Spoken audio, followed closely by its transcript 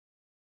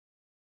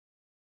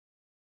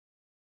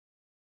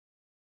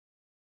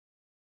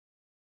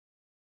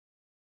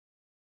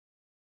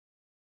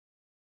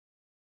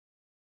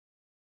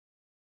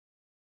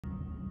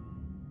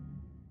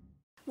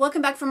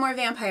Welcome back for more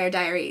Vampire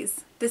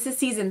Diaries. This is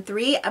season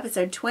 3,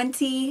 episode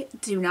 20,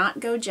 Do Not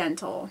Go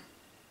Gentle.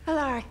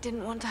 Alaric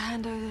didn't want to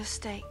hand over the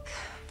stake.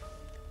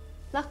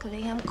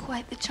 Luckily, I'm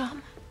quite the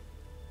charmer.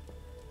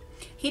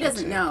 He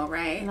doesn't know,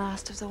 right?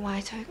 Last of the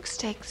White Oak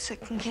stakes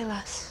that can kill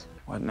us.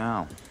 What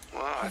now?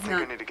 Well, I think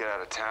I need to get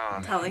out of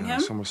town. Telling him?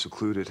 Somewhere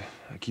secluded.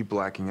 I keep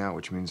blacking out,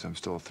 which means I'm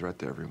still a threat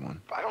to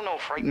everyone. I don't know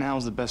if Right now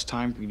is the best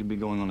time for you to be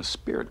going on a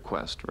spirit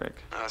quest, Rick.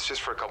 It's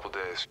just for a couple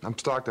days. I'm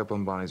stocked up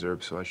on Bonnie's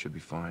herbs, so I should be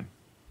fine.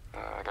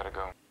 I gotta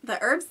go.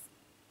 The herbs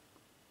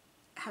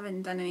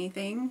haven't done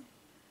anything.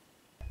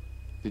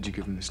 Did you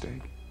give him the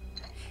stake?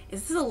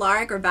 Is this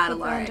Alaric or bad I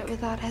burned Alaric? it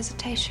without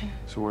hesitation.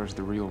 So where's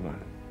the real one?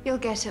 You'll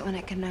get it when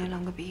it can no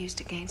longer be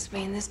used against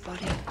me in this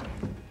body.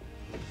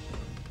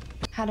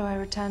 How do I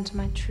return to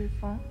my true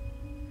form?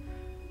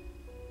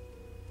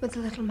 With a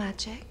little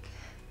magic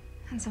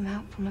and some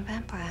help from a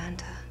vampire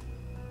hunter.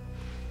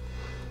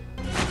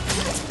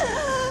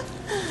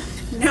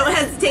 No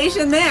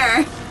hesitation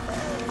there.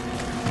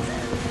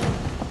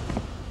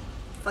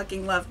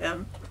 Fucking love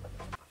him.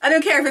 I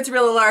don't care if it's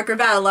real Alaric or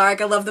bad Alaric,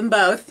 I love them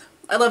both.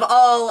 I love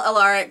all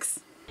Alarics.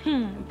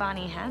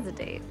 Bonnie has a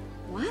date.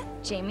 What?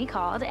 Jamie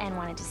called and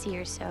wanted to see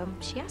her, so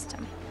she asked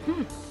him.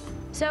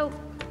 So,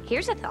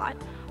 here's a thought.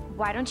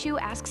 Why don't you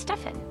ask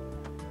Stefan?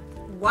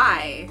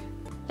 Why?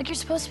 Like, you're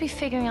supposed to be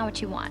figuring out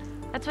what you want.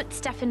 That's what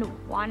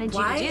Stefan wanted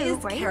Why you to do,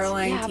 is right?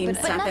 Caroline team but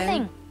Stefan?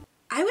 nothing.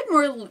 I would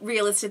more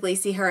realistically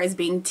see her as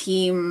being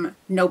team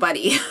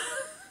nobody.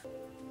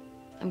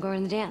 I'm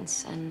going to the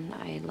dance, and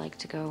I'd like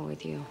to go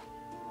with you.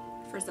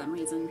 For some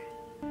reason.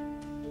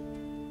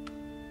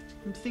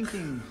 I'm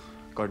thinking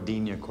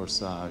gardenia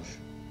corsage.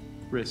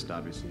 Wrist,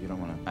 obviously. You don't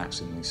want to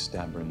accidentally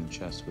stab her in the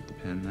chest with the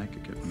pin. That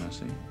could get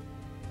messy.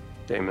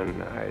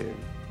 Damon,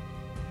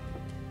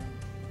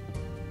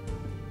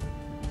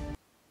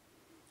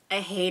 I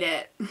hate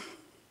it.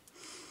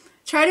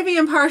 Try to be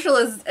impartial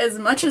as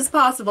much as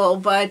possible,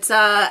 but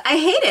I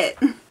hate it.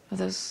 Are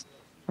those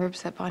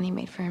herbs that Bonnie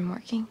made for him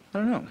working? I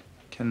don't know.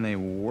 Can they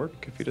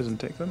work if he doesn't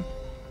take them?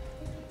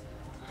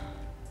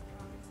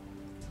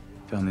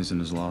 Found these in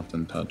his loft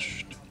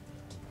untouched.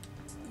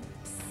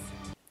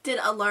 Did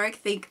Alaric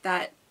think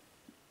that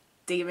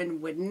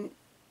Damon wouldn't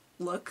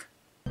look?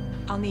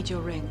 I'll need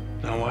your ring.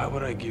 Now why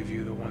would I give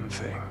you the one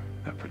thing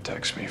that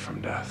protects me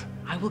from death?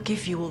 I will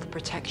give you all the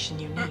protection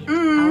you need.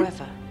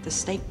 However, the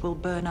stake will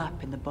burn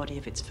up in the body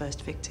of its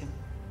first victim.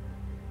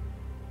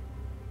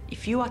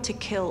 If you are to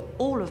kill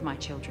all of my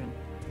children,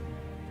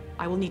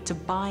 I will need to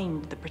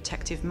bind the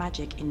protective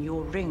magic in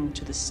your ring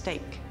to the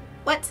stake.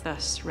 What?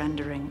 Thus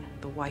rendering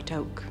the White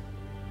Oak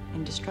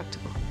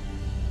indestructible.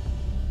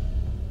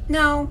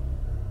 No.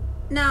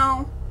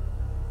 No.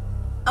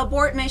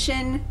 Abort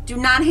mission. Do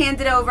not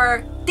hand it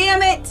over.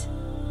 Damn it!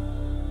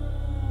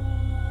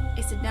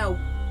 I said no.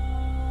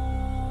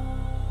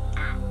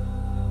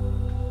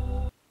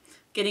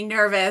 Getting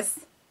nervous.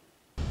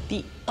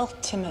 The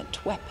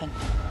ultimate weapon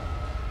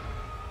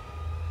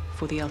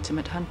for the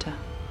ultimate hunter.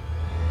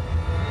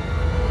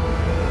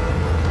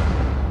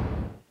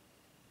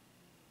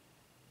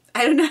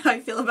 I don't know how I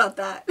feel about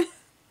that.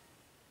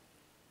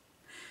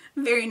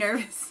 I'm very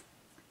nervous.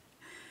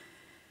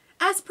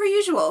 As per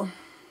usual.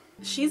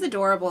 She's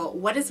adorable.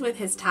 What is with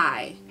his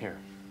tie? Here,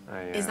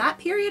 Is that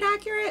period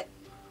accurate?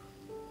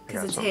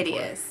 Because it's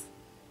hideous.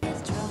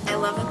 I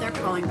love that they're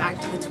calling back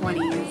to the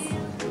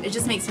 20s. It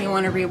just makes me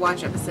want to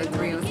rewatch episode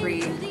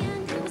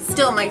 303.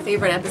 Still my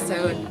favorite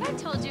episode, I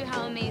told you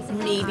how amazing.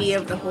 maybe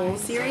of the whole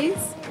series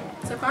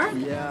so far.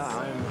 Yeah,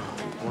 I'm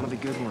one of the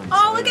good ones.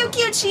 Oh, look how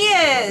cute she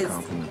is!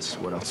 Compliments.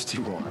 What else do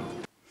you want?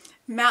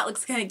 Matt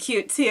looks kind of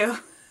cute too.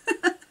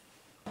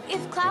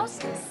 If Klaus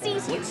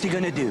sees you, What's he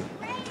gonna do?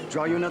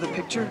 Draw you another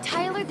picture?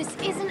 Tyler, this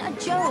isn't a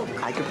joke.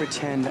 I could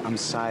pretend I'm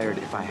sired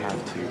if I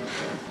have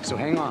to. So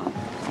hang on.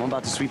 I'm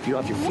about to sweep you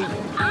off your feet.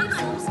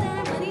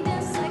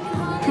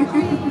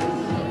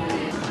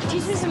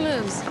 Teach me some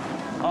moves.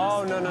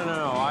 Oh, no.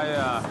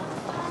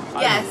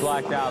 I Yes. was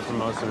blacked out for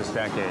most of this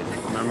decade,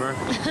 remember?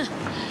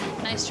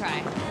 Nice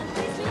try.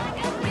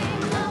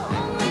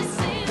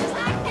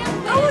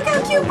 Oh, look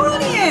how cute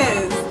Bonnie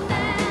is!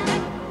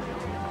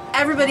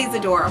 Everybody's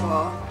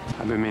adorable.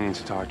 I've been meaning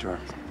to talk to her.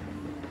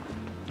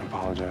 I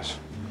apologize.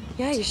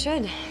 Yeah, you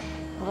should.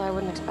 Although I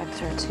wouldn't expect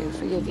her to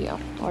forgive you,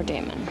 or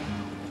Damon.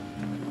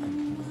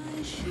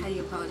 How do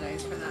you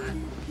apologize for that?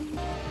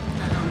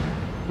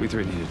 We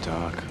three need to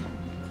talk.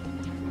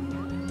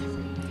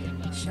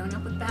 Showing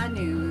up with bad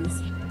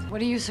news.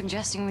 What are you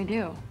suggesting we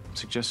do? I'm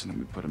suggesting that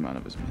we put him out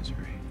of his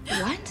misery.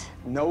 What?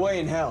 No way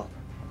in hell.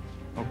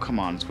 Oh, come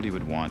on. It's what he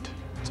would want.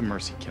 It's a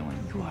mercy killing.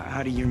 You are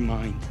out of your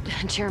mind.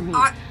 Jeremy.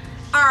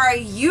 Are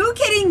you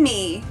kidding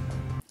me?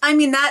 I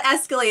mean, that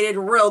escalated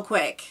real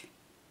quick.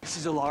 This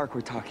is Alaric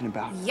we're talking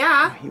about.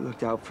 Yeah. He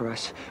looked out for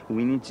us.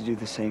 We need to do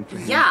the same for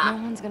him. No Yeah.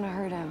 one's gonna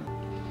hurt him.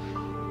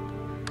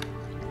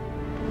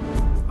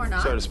 Or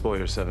not. Sorry to spoil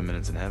your 7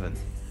 minutes in heaven.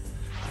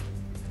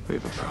 We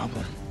have a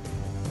problem.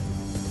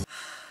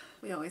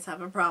 We always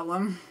have a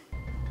problem.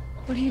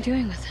 What are you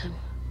doing with him?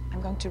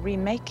 I'm going to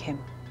remake him.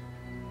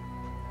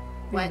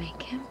 What?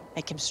 Make him?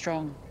 Make him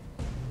strong.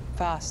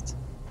 Fast.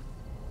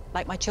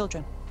 Like my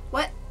children.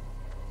 What?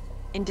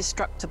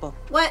 Indestructible.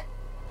 What?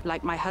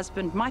 Like my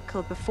husband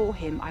Michael before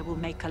him, I will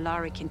make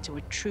Alaric into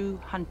a true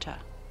hunter.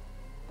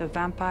 The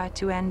vampire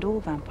to end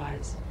all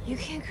vampires. You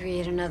can't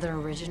create another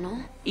original.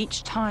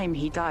 Each time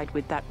he died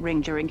with that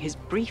ring during his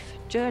brief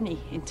journey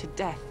into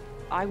death,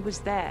 I was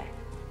there.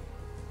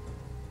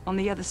 On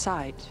the other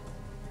side.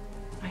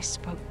 I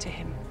spoke to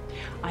him.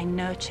 I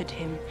nurtured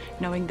him,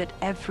 knowing that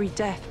every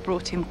death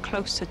brought him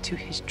closer to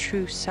his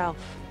true self.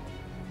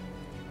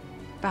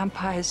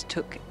 Vampires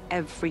took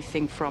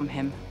everything from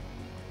him.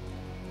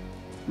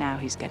 Now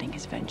he's getting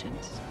his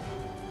vengeance.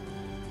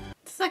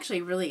 This is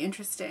actually really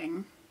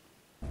interesting.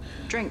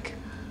 Drink.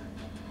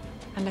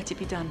 And let it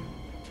be done.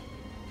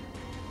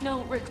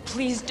 No, Rick,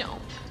 please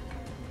don't.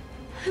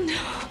 No.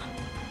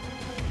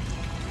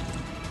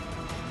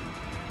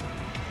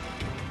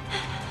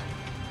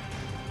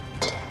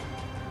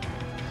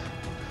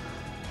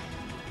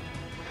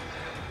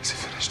 Is it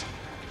finished?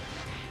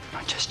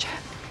 Not just yet.